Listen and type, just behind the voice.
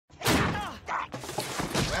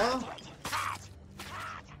Well.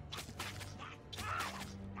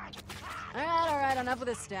 Alright, enough with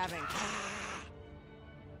this stabbing.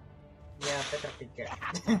 Yeah, better figure.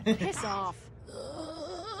 Piss off.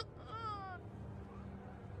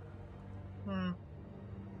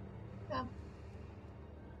 Yeah.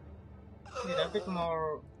 Need a bit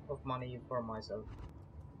more of money for myself.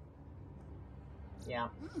 Yeah.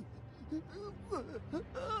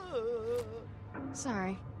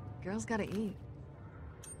 Sorry. Girls gotta eat.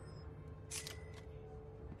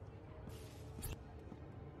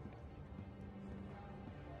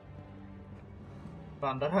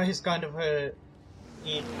 Pandora is kind of a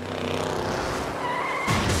eat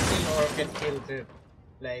kill or get killed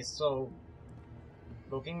place, so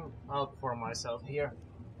looking out for myself here.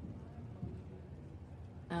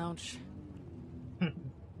 Ouch.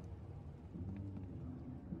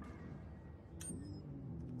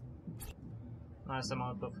 Nice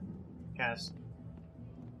amount of cash.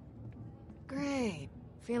 Great.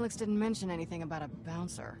 Felix didn't mention anything about a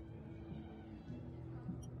bouncer.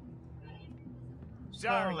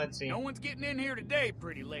 Sorry, let's see. No one's getting in here today,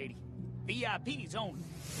 pretty lady. VIP's only.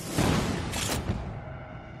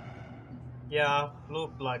 Yeah,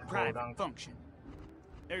 look like Private podunk. function.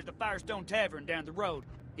 There's the Firestone Tavern down the road.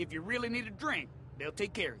 If you really need a drink, they'll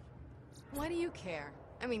take care of you. Why do you care?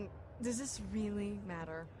 I mean, does this really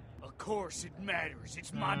matter? Of course it matters.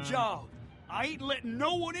 It's my job. I ain't letting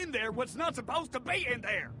no one in there what's not supposed to be in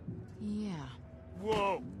there. Yeah.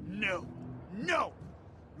 Whoa, no, no.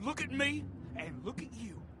 Look at me and look at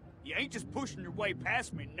you. You ain't just pushing your way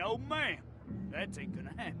past me, no ma'am. That ain't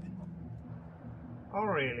gonna happen. Oh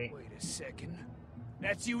really? Wait a second.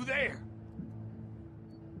 That's you there.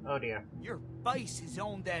 Oh dear. Your face is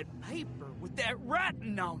on that paper with that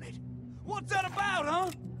writing on it. What's that about,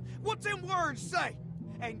 huh? What's them words say?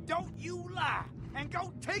 And don't you lie and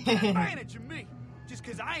go take advantage of me just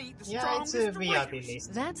because I ain't the strongest it's a of VIP readers.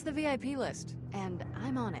 list. That's the VIP list, and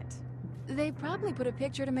I'm on it. They probably put a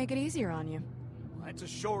picture to make it easier on you. That's a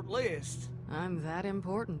short list. I'm that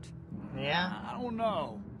important. Yeah. I don't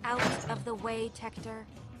know. Out of the way, Tector.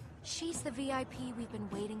 She's the VIP we've been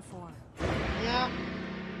waiting for. Yeah.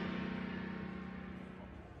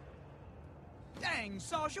 Dang,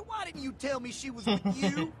 Sasha, why didn't you tell me she was with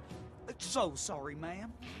you? So sorry,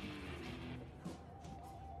 ma'am.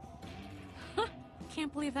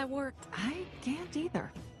 Can't believe that worked. I can't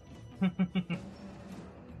either.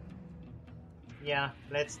 Yeah,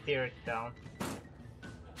 let's tear it down.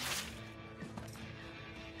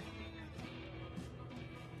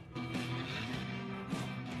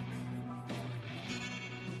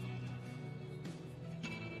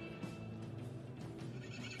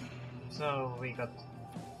 So we got...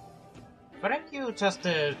 Weren't you just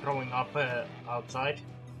throwing up outside?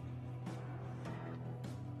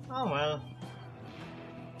 Oh well.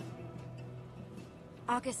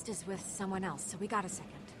 August is with someone else, so we got a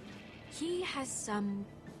second. He has some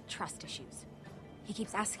trust issues. He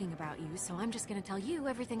keeps asking about you, so I'm just gonna tell you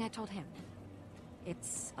everything I told him.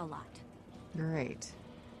 It's a lot. Great.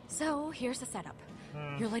 So, here's the setup.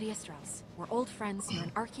 You're Lydia Strauss. We're old friends. You're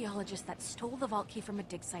an archaeologist that stole the vault key from a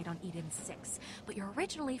dig site on Eden 6. But you're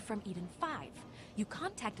originally from Eden 5. You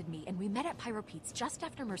contacted me, and we met at Pyro Pete's just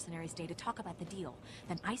after Mercenaries Day to talk about the deal.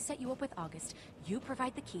 Then I set you up with August. You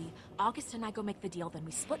provide the key. August and I go make the deal. Then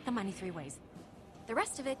we split the money 3 ways. The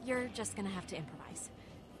rest of it, you're just gonna have to improvise.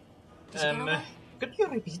 Did you get all that? Could you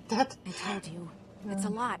repeat that? I told you. It's a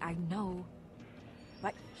lot, I know.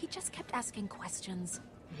 But he just kept asking questions.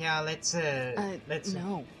 Yeah, let's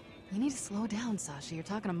No. You need to slow down, Sasha. You're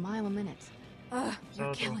talking a mile a minute. Ugh,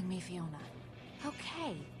 you're So killing me, Fiona.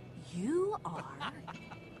 Okay, you are...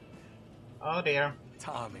 Oh dear.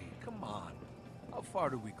 Tommy, come on. How far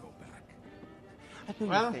do we go back? I've been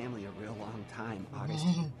Well- with family a real long time, August.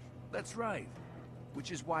 That's right.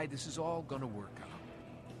 Which is why this is all gonna work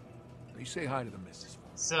out. You say hi to the missus.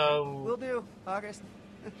 So Will do, August.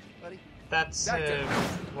 Buddy. that's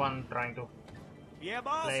one trying to Yeah,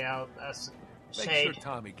 boss? play out as Make shade. sure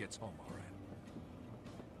Tommy gets home all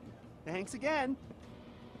right. Thanks again.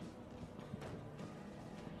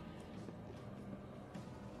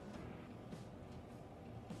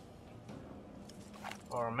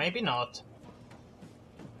 Or maybe not.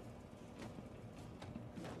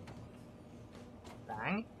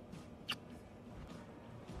 Bang.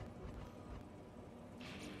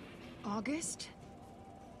 August?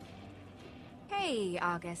 Hey,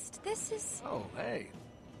 August, this is... Oh, hey.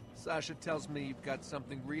 Sasha tells me you've got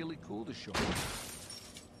something really cool to show me.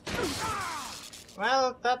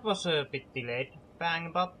 Well, that was a bit delayed.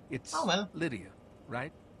 Bang, but It's oh well. Lydia,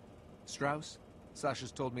 right? Strauss?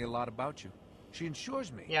 Sasha's told me a lot about you. She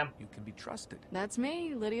ensures me Yeah. you can be trusted. That's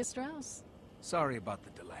me, Lydia Strauss. Sorry about the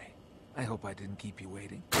delay. I hope I didn't keep you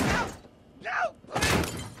waiting. No!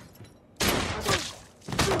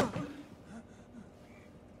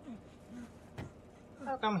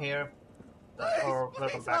 Welcome here. Please, Or welcome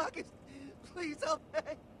please, back. August. Please, I'll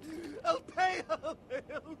pay. I'll pay. I'll pay.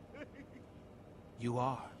 I'll pay. You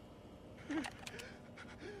are.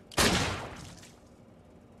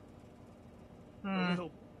 The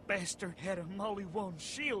little bastard had a Molly 1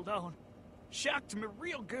 shield on. Shocked me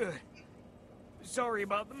real good. Sorry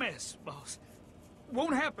about the mess, boss.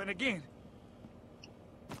 Won't happen again.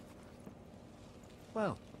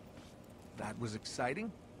 Well, that was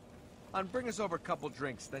exciting. Bring us over a couple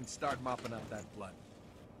drinks, then start mopping up that blood.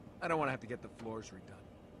 I don't want to have to get the floors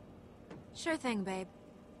redone. Sure thing, babe.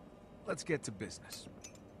 Let's get to business.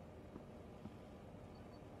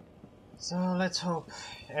 So let's hope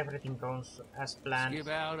everything goes as planned. Skip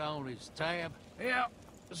out on his tab. Yeah,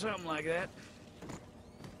 something like that.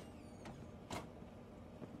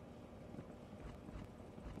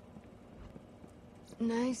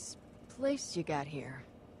 Nice place you got here.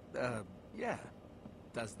 Yeah.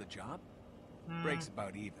 Does the job. Breaks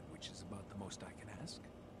about even, which is about the most I can ask.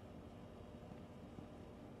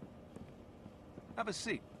 Have a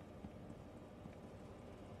seat.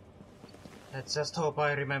 Let's just hope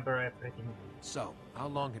I remember everything. So, how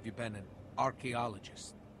long have you been an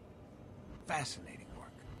archaeologist? Fascinating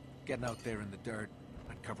work. Getting out there in the dirt,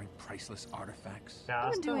 uncovering priceless artifacts.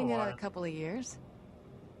 I've been Just a doing it while. a couple of years.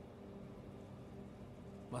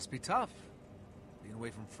 Must be tough. Being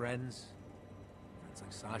away from friends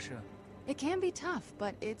like Sasha. It can be tough,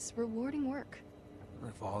 but it's rewarding work.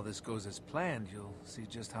 If all this goes as planned, you'll see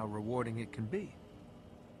just how rewarding it can be.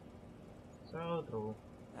 So true.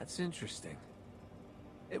 That's interesting.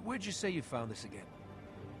 Where'd you say you found this again?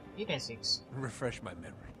 Eden 6. Refresh my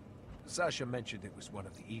memory. Sasha mentioned it was one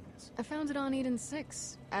of the Edens. I found it on Eden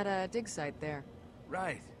 6, at a dig site there.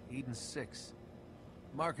 Right, Eden 6.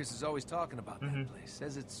 Marcus is always talking about that place.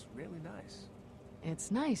 Says it's really nice.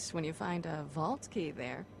 It's nice when you find a vault key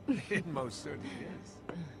there. It most certainly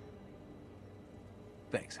is.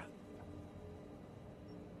 Thanks, hon.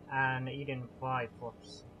 And Eden 5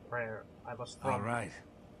 was where I was from. All right.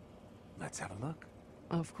 Let's have a look.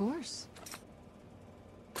 Of course.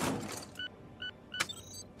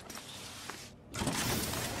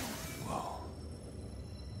 Whoa.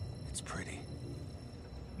 It's pretty.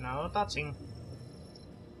 No touching.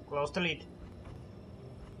 Close the lid.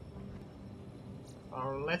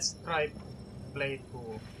 Or let's try play it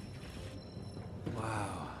cool.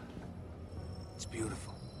 Wow. It's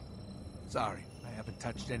beautiful. Sorry, I haven't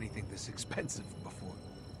touched anything this expensive before.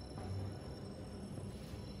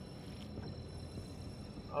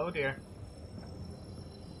 Oh dear.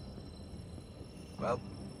 Well,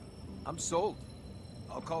 I'm sold.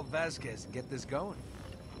 I'll call Vasquez and get this going.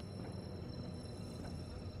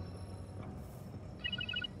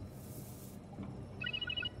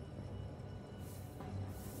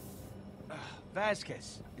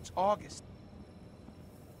 Vasquez, it's August.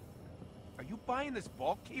 Are you buying this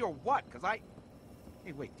vault key or what? Cause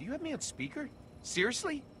Hey, wait, do you have me on speaker?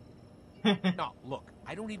 Seriously? No, look,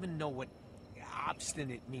 I don't even know what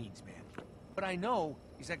obstinate means, man. What I know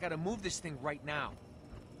is I gotta move this thing right now.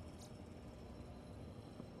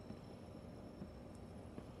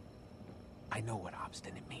 I know what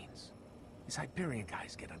obstinate means. These Hyperion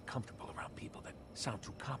guys get uncomfortable around people that sound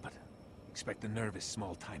too competent. Expect a nervous,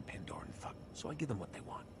 small-time Pandoran thug, so I give them what they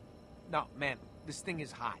want. No, man, this thing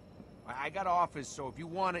is hot. I got offers, so if you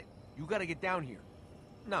want it, you gotta get down here.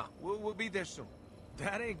 No, we'll be there soon.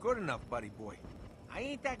 That ain't good enough, buddy boy. I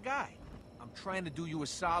ain't that guy. I'm trying to do you a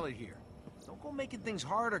solid here. Don't go making things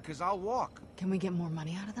harder, cause I'll walk. Can we get more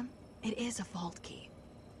money out of them? It is a vault key.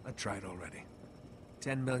 I tried already.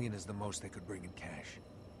 10 million is the most they could bring in cash.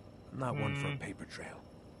 I'm not one for a paper trail.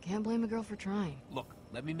 Can't blame a girl for trying. Look,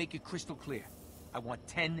 let me make it crystal clear. I want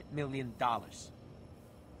 $10 million.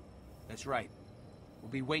 That's right. We'll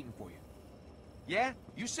be waiting for you. Yeah?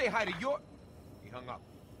 You say hi to your... He hung up.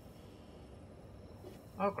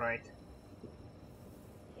 Oh great.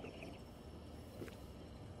 We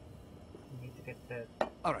need to get the...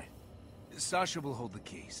 All right. Sasha will hold the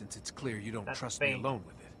key, since it's clear you don't That's trust me Bane. alone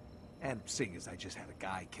with it. And seeing as I just had a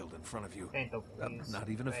guy killed in front of you, Ain't no I'm please. not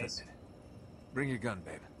even Face. offended. Bring your gun,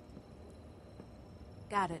 babe.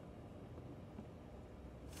 Got it.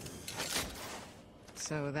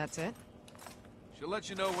 So that's it? She'll let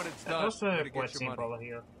you know when it's That done. was Where to quite get your money. simple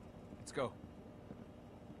here. Let's go.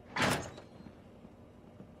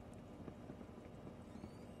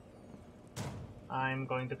 I'm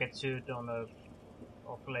going to get sued on of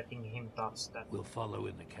letting him touch that. We'll follow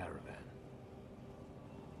in the caravan.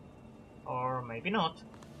 Or maybe not.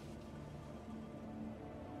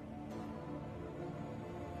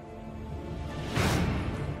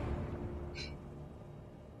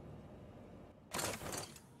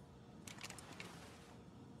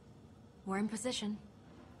 We're in position.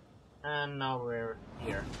 And now we're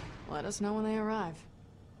here. Let us know when they arrive.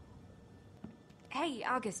 Hey,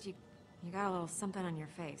 August, you got a little something on your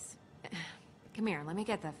face. Come here, let me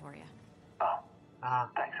get that for you.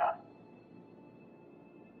 Thanks, hon.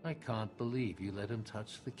 I can't believe you let him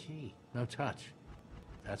touch the key. No touch.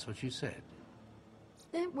 That's what you said.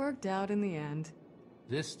 It worked out in the end.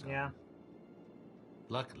 This time. Yeah.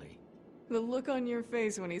 Luckily. The look on your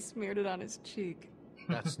face when he smeared it on his cheek.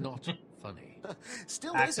 That's not funny.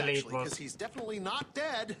 Still Actually, is, it actually, was. because he's definitely not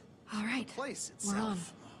dead. All right, The place we're on.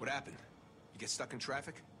 itself. What happened? You get stuck in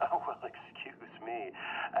traffic? Oh, well, excuse me.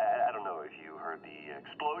 I don't know if you heard the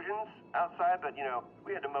explosions outside, but, you know,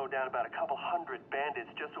 we had to mow down about a couple hundred bandits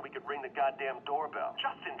just so we could ring the goddamn doorbell.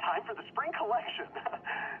 Just in time for the spring collection.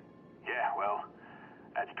 Yeah, well,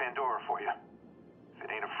 that's Pandora for you. If it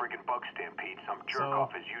ain't a friggin' bug stampede, some jerk-off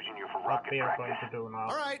is using you for What rocket we are going practice. to do now?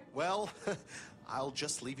 All right, well, I'll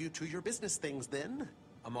just leave you to your business things then.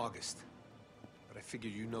 I'm August. But I figure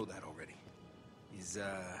you know that already. Is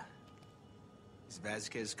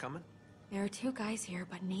Vasquez coming? There are two guys here,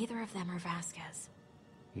 but neither of them are Vasquez.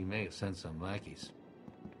 He may have sent some lackeys.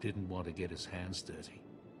 Didn't want to get his hands dirty.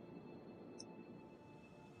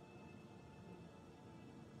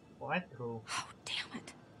 What? Who? Oh, damn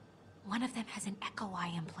it. One of them has an echo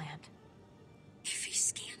eye implant. If he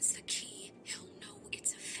scans the key, he'll know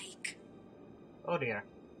it's a fake. Oh dear.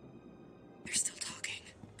 They're still talking,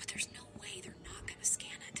 but there's no way they're not gonna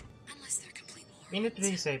scan it. Unless they're complete morons. We need to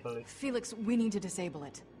disable it. Felix, we need to disable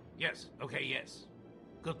it. Yes. Okay, yes.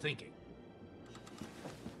 Good thinking.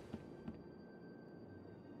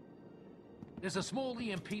 There's a small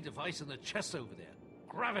EMP device in the chest over there.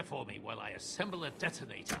 Grab it for me while I assemble a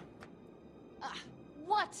detonator.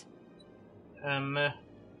 What?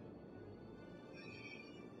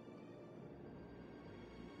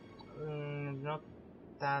 Not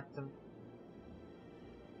that.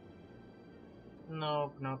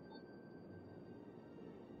 No, no.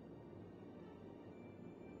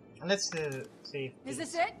 Let's see. If Is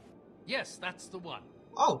this it? Yes, that's the one.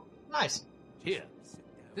 Oh, nice. Here.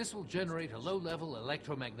 This will generate a low-level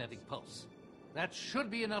electromagnetic pulse. That should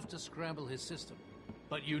be enough to scramble his system.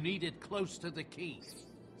 But you need it close to the key.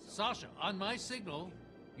 Sasha, on my signal,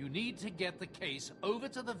 you need to get the case over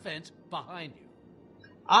to the vent behind you.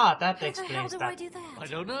 Ah, that How the hell explains do that. I do that? I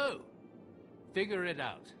don't know. Figure it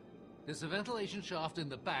out. There's a ventilation shaft in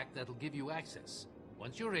the back that'll give you access.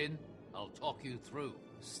 Once you're in, I'll talk you through.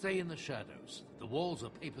 Stay in the shadows. The walls are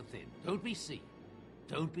paper thin. Don't be seen.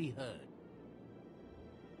 Don't be heard.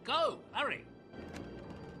 Go! Hurry!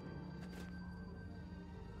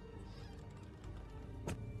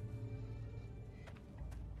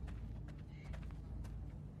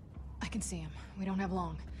 I can see him. We don't have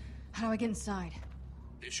long. How do I get inside?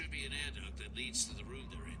 There should be an air duct that leads to the room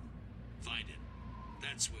they're in. Find it.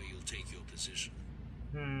 That's where you'll take your position.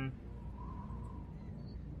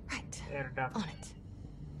 Right. Air duct. On it.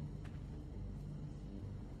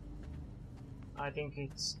 I think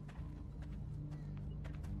it's.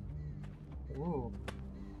 Ooh.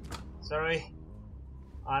 Sorry.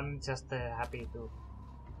 I'm just happy to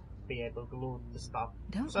be able to loot the stuff.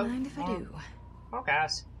 Don't So, mind if I do. Okay.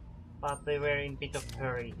 But they were in a bit of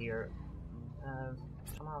hurry here.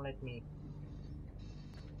 Come on, let me.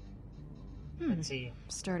 Let's see.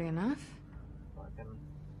 Sturdy enough.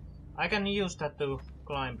 I can use that to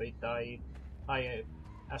climb it. I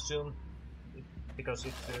assume because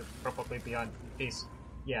it's probably behind this.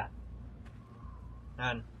 Yeah.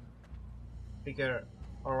 And bigger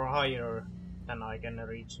or higher than I can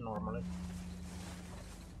reach normally.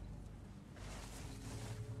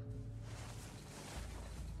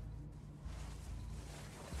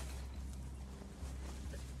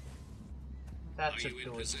 That should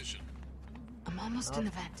do it. I'm almost in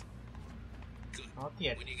the vent. Good. Not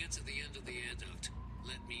yet. When you get to the end of the air duct,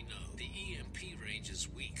 let me know. The EMP range is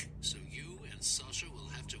weak, so you and Sasha will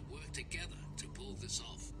have to work together to pull this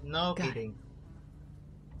off. No Got it. kidding.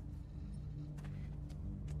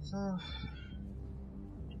 So,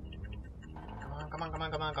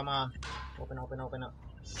 come on. Open up.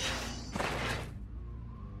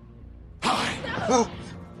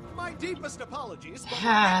 My deepest apologies, but we're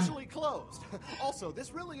Han. actually closed. Also,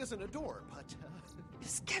 this really isn't a door, but You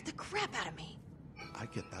scared the crap out of me. I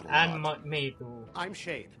get that a And lot. me too. I'm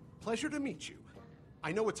Shade. Pleasure to meet you.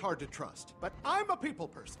 I know it's hard to trust, but I'm a people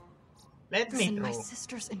person. Let me Listen, my through.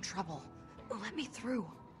 sister's in trouble. Let me through.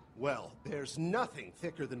 Well, there's nothing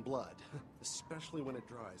thicker than blood, especially when it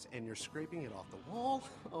dries and you're scraping it off the wall.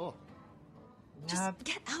 Oh, Just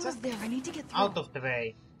get out of there. I need to get through. Out of the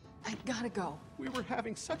way. I gotta go. we were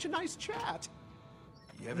having such a nice chat.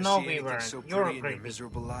 You ever No, see we anything weren't. so You're pretty in your creepy.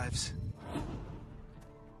 miserable lives?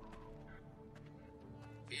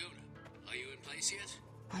 Fiona, are you in place yet?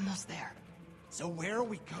 Almost there. So where are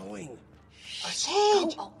we going?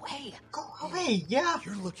 Shit! Go away. Go away, yeah!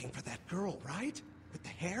 You're looking for that girl, right? With the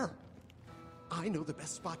hair? I know the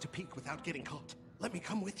best spot to peek without getting caught. Let me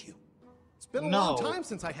come with you. It's been a long No. time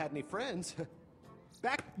since I had any friends.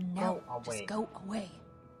 Back. No, Go away. just go away.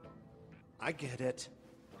 I get it.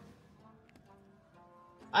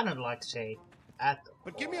 I don't like to say at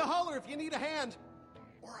But give me a holler if you need a hand.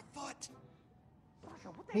 Or a foot.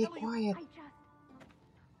 Be quiet.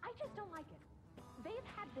 I just don't like it. They've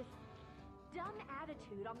had this dumb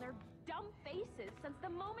attitude on their dumb faces since the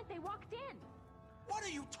moment they walked in. What are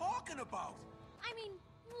you talking about? I mean,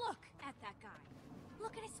 look at that guy.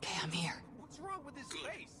 Look at his Okay, I'm here. What's wrong with his Good.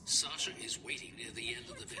 face? Sasha is waiting near the end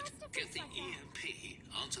of the vet. Get the EMP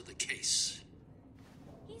onto the case.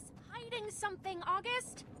 He's hiding something,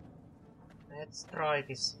 August. Let's try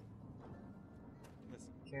this Listen,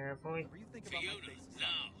 carefully. whatever you think about my Fiona, face is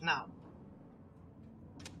now. Now.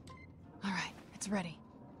 All right, it's ready.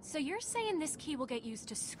 So you're saying this key will get used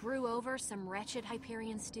to screw over some wretched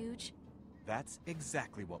Hyperion stooge? That's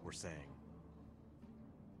exactly what we're saying.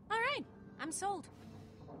 All right, I'm sold.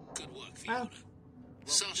 Good work, Fiona.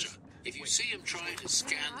 Sasha, if you see him trying to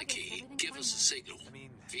scan the key, give us a signal. I mean,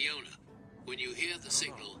 Fiona, when you hear the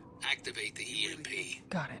signal, activate the EMP.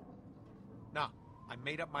 Got it. nah, I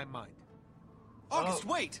made up my mind. August,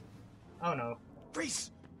 Oh. wait! Oh no.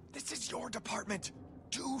 Reese, this is your department.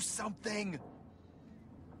 Do something.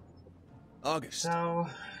 August. So,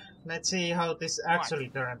 let's see how this actually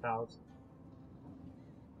turned out.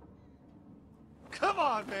 Come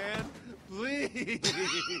on, man. Please.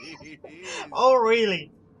 Oh,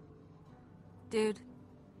 really? Dude,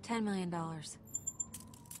 $10 million.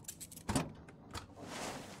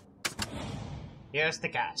 Here's the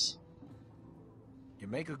cash. You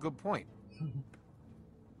make a good point.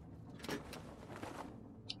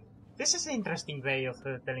 This is an interesting way of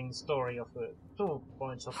telling the story of 2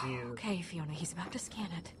 points of view. Okay, Fiona, he's about to scan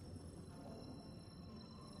it.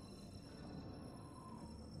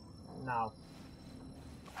 Now.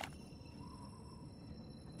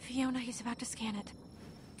 Fiona, he's about to scan it.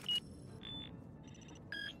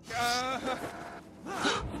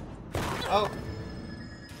 Oh.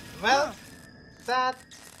 Well, that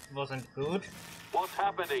wasn't good. What's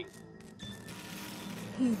happening?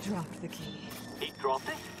 He dropped the key. He dropped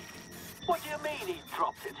it? What do you mean he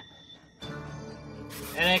dropped it?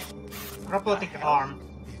 And a robotic arm.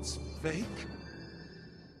 It's fake.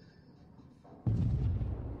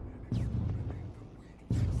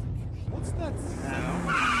 What's that sound?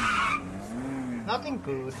 Nothing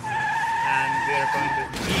good. And we are going to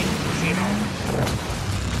keep 0.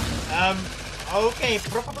 Okay,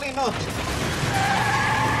 probably not.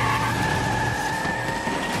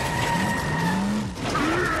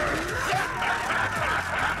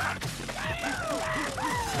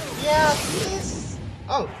 Yeah, this.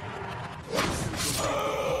 Oh.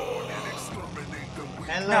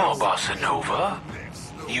 Hello. Now, Bossa Nova,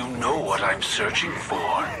 you know what I'm searching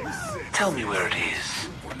for. Tell me where it is.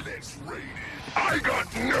 I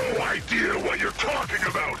got no idea what you're talking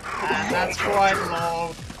about. And that's quite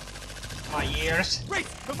low. My ears. Race,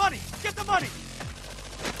 the money! Get the money!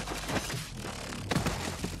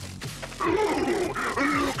 Ooh,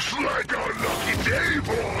 looks like our lucky day,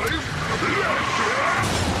 boys.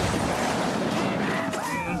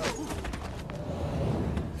 Let's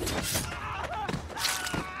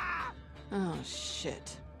Oh,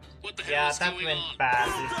 shit. What the hell Yeah, is that going went on?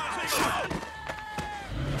 badly.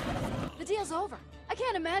 The deal's over. I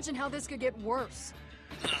can't imagine how this could get worse.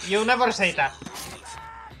 You never say that.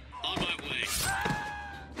 On my way.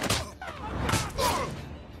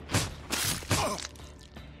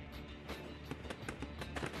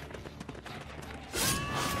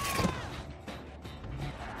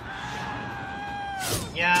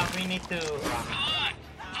 Yeah, we need to run. Come on!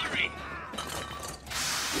 Hurry!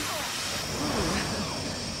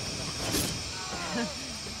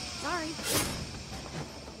 Sorry.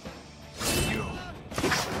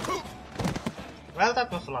 Well,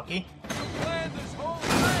 that was lucky. Plan this whole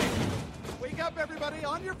thing! Wake up, everybody,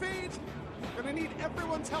 on your feet. Gonna need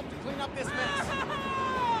everyone's help to clean up this mess.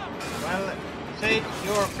 Well, say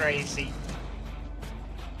you're crazy.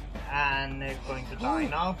 And going to die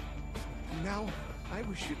now. Now, I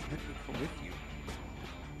wish you'd let me come with you.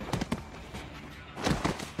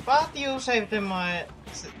 But you saved them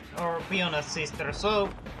or Fiona's sister, so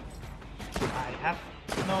I have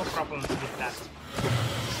no problems with that.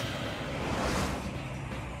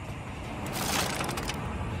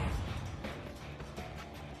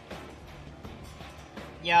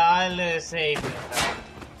 Yeah, I'll save her.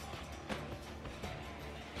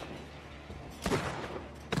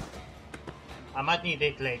 I might need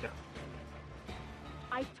it later.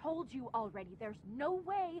 I told you already, there's no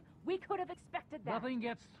way we could have expected that. Nothing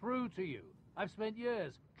gets through to you. I've spent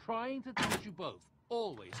years trying to teach you both.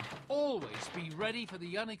 Always, always be ready for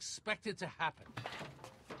the unexpected to happen.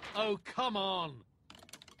 Oh, come on.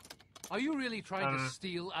 Are you really trying to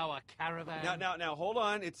steal our caravan? Now, hold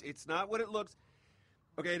on. It's not what it looks.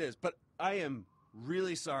 Okay, it is, but I am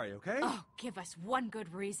really sorry, okay? Oh, give us one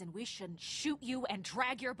good reason we shouldn't shoot you and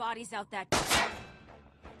drag your bodies out that...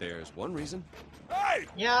 There's one reason. Hey!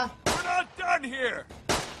 Yeah. We're not done here!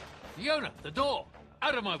 Fiona, the door!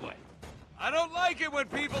 Out of my way! I don't like it when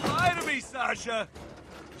people lie to me, Sasha!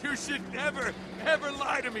 You should never, ever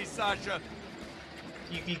lie to me, Sasha!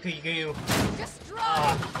 You. Just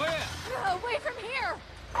drive! Where? Away from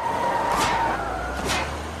here!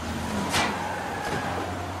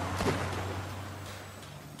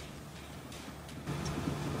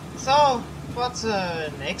 So, what's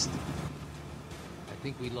next? I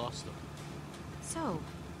think we lost them. So,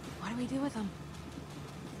 what do we do with them?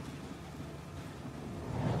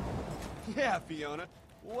 Yeah, Fiona.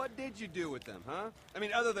 What did you do with them, huh? I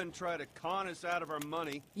mean, other than try to con us out of our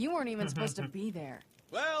money. You weren't even supposed to be there.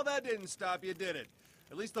 Well, that didn't stop you, did it?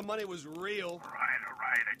 At least the money was real. All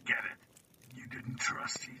right, I get it. You didn't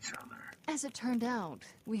trust each other. As it turned out,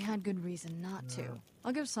 we had good reason not to.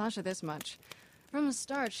 I'll give Sasha this much. From the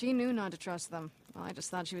start, she knew not to trust them. Well, I just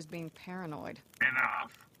thought she was being paranoid.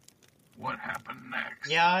 Enough. What happened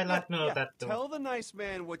next? Yeah, I'd like to know that too. Tell the nice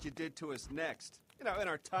man what you did to us next. You know, in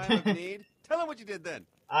our time of need. Tell him what you did then.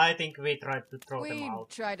 I think we tried to throw them We out.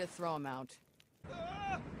 tried to throw him out.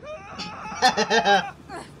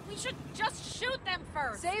 We should just shoot them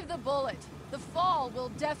first! Save the bullet. The fall will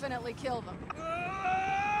definitely kill them.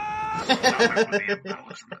 Stop it with the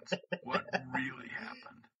embellishments. What really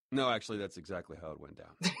happened? No, actually, that's exactly how it went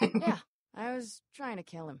down. Yeah, I was trying to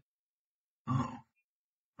kill him. Oh.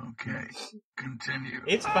 Okay. Continue.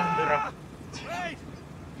 It's Pandora. Wait!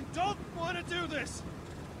 You don't want to do this!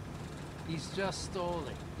 He's just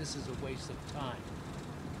stalling. This is a waste of time.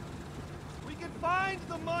 We can find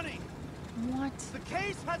the money! What? The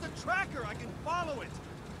case has a tracker. I can follow it.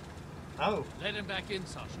 Oh. Let him back in,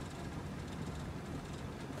 Sasha.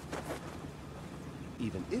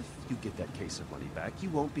 Even if you get that case of money back, you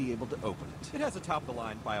won't be able to open it. It has a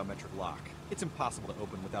top-of-the-line biometric lock. It's impossible to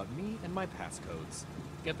open without me and my passcodes.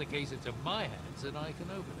 Get the case into my hands and I can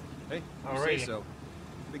open it. Hey, Oh, you really? say so.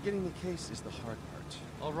 But getting the case is the hard part.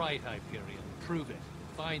 All right, Hyperion. Prove it.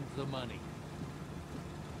 Find the money.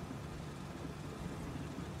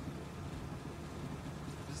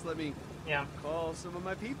 Just let me Yeah. call some of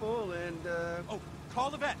my people and, Oh, call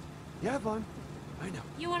the vet. Yeah, Vaughn. I know.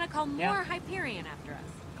 You want to call more Yeah. Hyperion after us?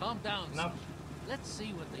 Calm down, No. Sasha. Let's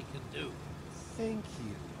see what they can do. Thank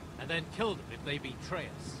you. And then kill them if they betray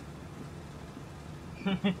us.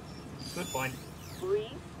 Good point.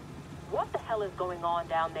 Reese, what the hell is going on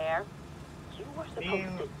down there? You were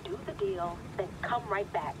supposed to do the deal, then come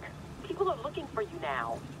right back. People are looking for you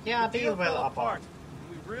now. Yeah, The deal deal well fell apart.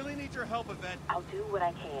 We really need your help, Yvette. I'll do what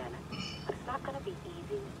I can. But it's not gonna be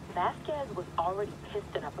easy. Vasquez was already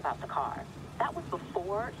pissed enough about the car. That was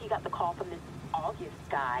before he got the call from this August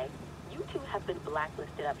guy. You two have been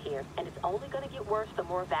blacklisted up here, and it's only gonna get worse the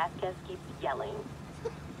more Vasquez keeps yelling.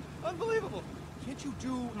 Unbelievable. Can't you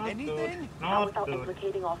do anything? Not without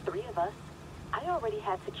implicating all three of us. I already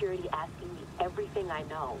had security asking me everything I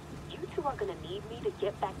know. You two are gonna need me to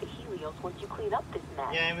get back to Helios once you clean up this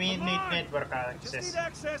mess. Yeah, we Come need on. network Just access. need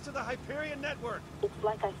access to the Hyperion network. It's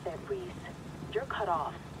like I said, Reese. You're cut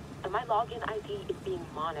off, and my login ID is being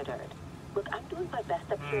monitored. Look, I'm doing my best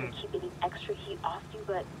up here to keep any extra heat off you,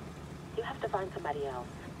 but you'll have to find somebody else.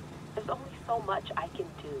 There's only so much I can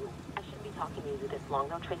do. I shouldn't be talking to you this long.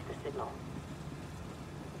 They'll trace the signal.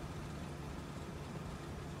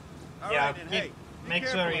 All Yeah, right, and keep- hey, be make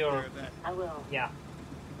careful sure up you're- there, Yvette. I will. Yeah.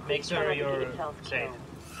 Make Try sure not to get you're yourself safe. killed.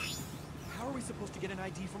 How are we supposed to get an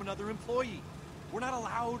ID from another employee? We're not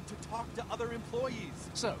allowed to talk to other employees.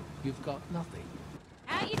 So, you've got nothing.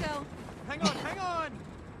 Out you go. Hang on!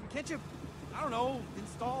 Can't you, I don't know,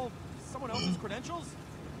 install someone else's credentials?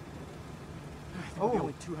 I think we're the Oh,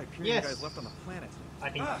 only two Hyperion yes. guys left on the planet. I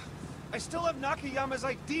think. I still have Nakayama's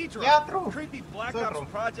ID drive. Yeah, true. Creepy Black So Ops true.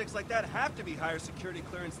 projects like that have to be higher security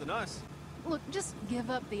clearance than us. Look, just give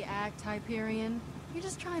up the act, Hyperion. You're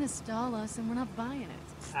just trying to stall us, and we're not buying it.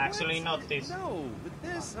 Actually, not this. No, with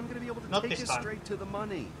this, I'm gonna be able to Not take this you time. straight to the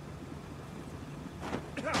money.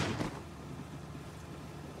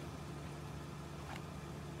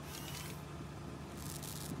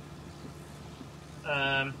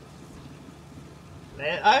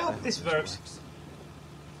 I hope this works.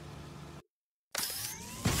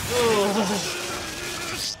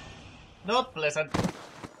 Oh. Not pleasant.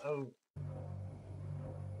 Oh.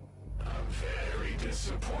 I'm very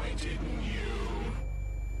disappointed in you.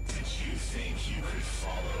 Did you think you could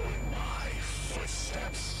follow in my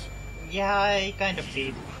footsteps? Yeah, I kind of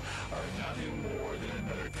did. Are nothing more than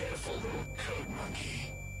another pitiful little code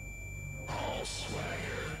monkey. All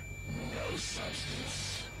swagger, no substance.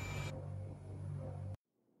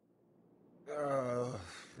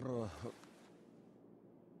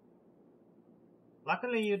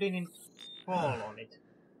 Luckily you didn't fall on it.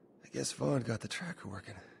 I guess Vaughn got the tracker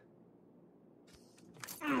working.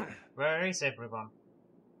 Where is everyone?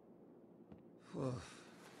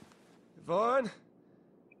 Vaughn?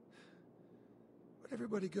 Where'd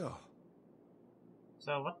everybody go?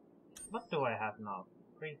 So what do I have now?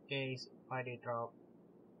 Briefcase, ID drop.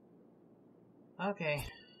 Okay.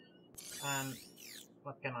 And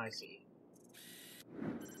what can I see?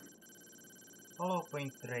 Hollow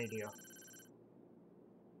point radio.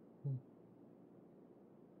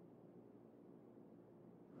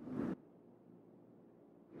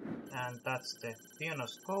 And that's the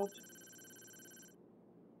Pioneer's code.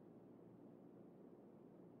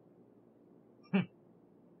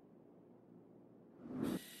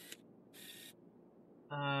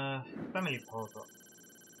 Family photo.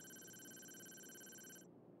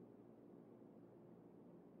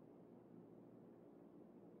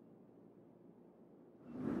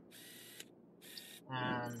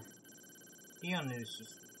 And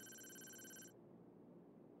Dionysus.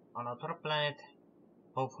 Another planet.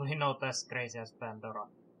 Hopefully not as crazy as Pandora.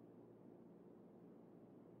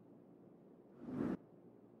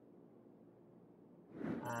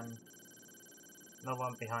 And no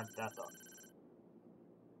one behind that one.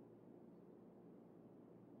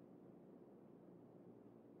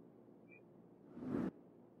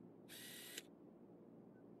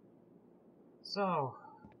 So,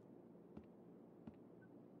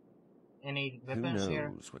 any weapons here?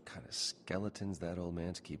 Who knows what kind of skeletons that old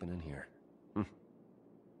man's keeping in here?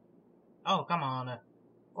 Oh, come on.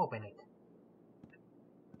 Open it.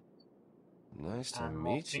 Nice to And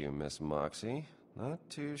meet Moxie. you, Miss Moxie. Not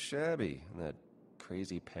too shabby, in that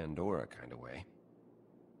crazy Pandora kind of way.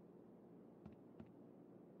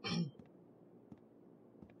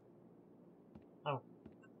 Oh,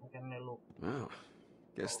 I can look. Wow.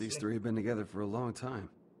 Guess these three have been together for a long time.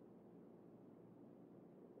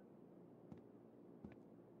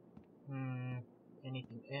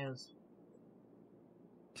 Anything else?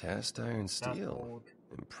 Cast iron That steel. old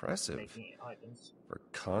Impressive. making items. For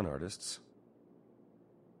con artists.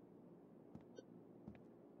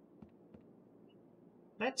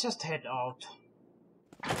 Let's just head out.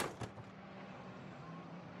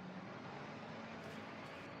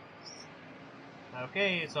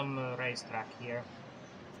 Okay, some racetrack here.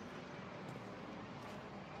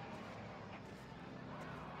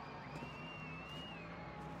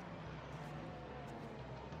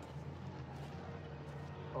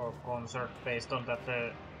 Or concert based on that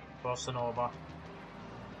Bossa Nova.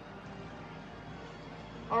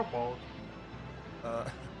 Or both.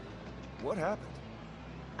 What happened?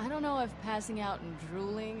 I don't know if passing out and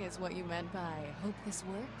drooling is what you meant by hope this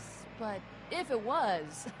works, but if it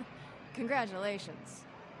was, congratulations.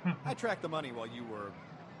 I tracked the money while you were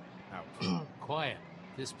out. Quiet.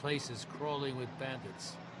 This place is crawling with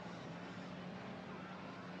bandits.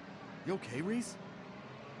 You okay, Reese?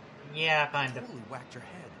 Yeah, kind of. Totally whacked your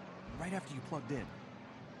head right after you plugged in.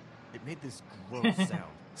 It made this gross sound.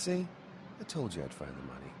 See? I told you I'd find the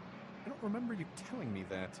money. I don't remember you telling me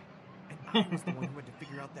that. And I was the one who had to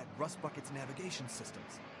figure out that Rust Bucket's navigation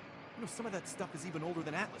systems. You know, some of that stuff is even older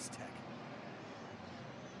than Atlas tech.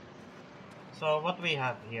 So what we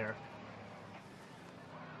have here?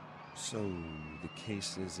 So, the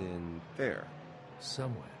case is in there.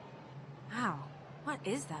 Somewhere. Wow. What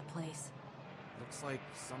is that place? Looks like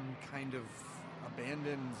some kind of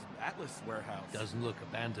abandoned Atlas warehouse. Doesn't look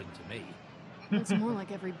abandoned to me. Looks more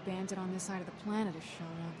like every bandit on this side of the planet has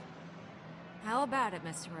shown up. How about it,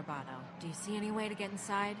 Mr. Roboto? Do you see any way to get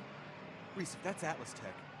inside? Reese, if that's Atlas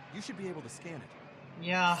tech, you should be able to scan it.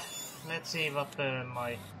 Yeah, let's see what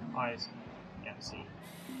my eyes can see.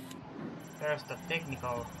 There's the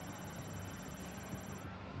technical.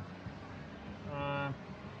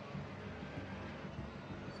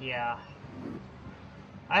 Yeah.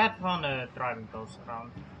 I had fun driving those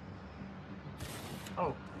around.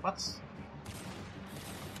 Oh, what's...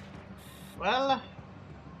 Well...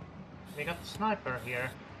 We got the sniper here.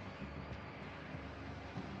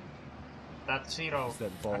 That's Zero It's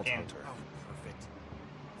that Vault again. Hunter. Oh, perfect.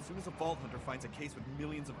 As soon as a Vault Hunter finds a case with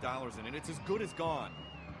millions of dollars in it, it's as good as gone.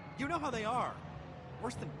 You know how they are.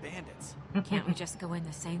 Worse than bandits. Can't we just go in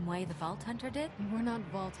the same way the Vault Hunter did? We're not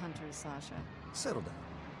Vault Hunters, Sasha. Settle down.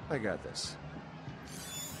 I got this.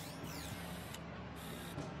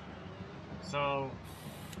 So,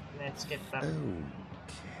 let's get that.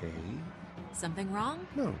 Okay. Something wrong?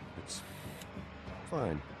 No, it's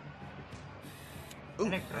fine. Ooh,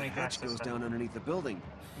 the Electronic hatch access goes then. down underneath the building,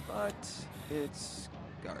 but it's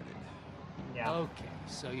guarded. Yeah. Okay,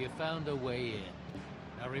 so you found a way in.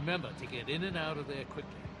 Now remember to get in and out of there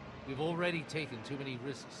quickly. We've already taken too many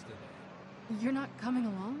risks today. You're not coming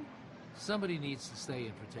along? Somebody needs to stay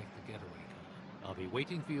and protect the getaway car. I'll be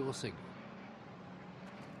waiting for your signal.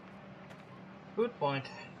 Good point.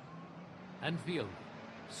 And Fiona,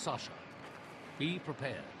 Sasha, be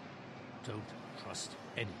prepared. Don't trust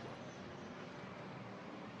anyone.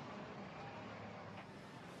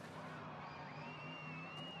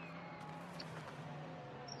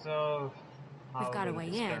 So... We've how got a will way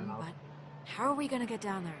this in, turn out? but how are we gonna get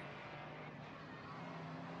down there?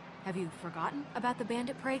 Have you forgotten about the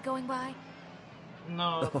bandit parade going by?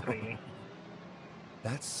 No, really.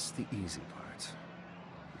 That's the easy part.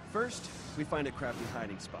 First, we find a crafty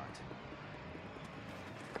hiding spot.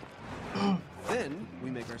 Then, we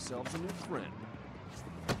make ourselves a new friend.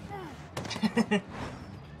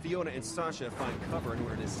 Fiona and Sasha find cover in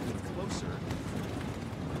order to sneak closer.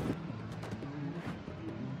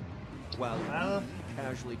 While we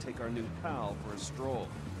casually take our new pal for a stroll.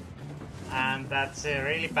 And that's a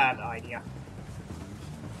really bad idea.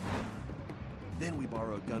 Then we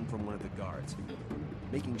borrow a gun from one of the guards,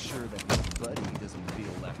 making sure that his buddy doesn't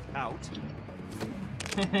feel left out.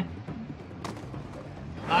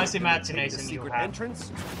 Nice Then we take imagination the you secret have. entrance,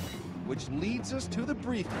 which leads us to the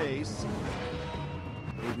briefcase,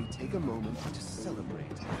 where we take a moment to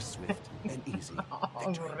celebrate our swift and easy victory.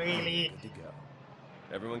 Oh, really? Good to go.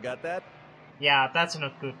 Everyone got that? Yeah, that's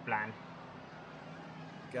not good plan.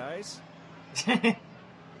 Guys?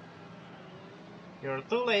 You're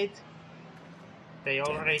too late. They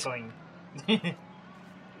already going.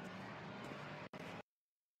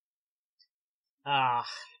 Ah.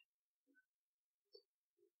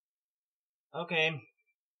 Okay.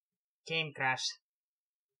 Game crash.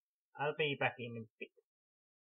 I'll be back in a bit.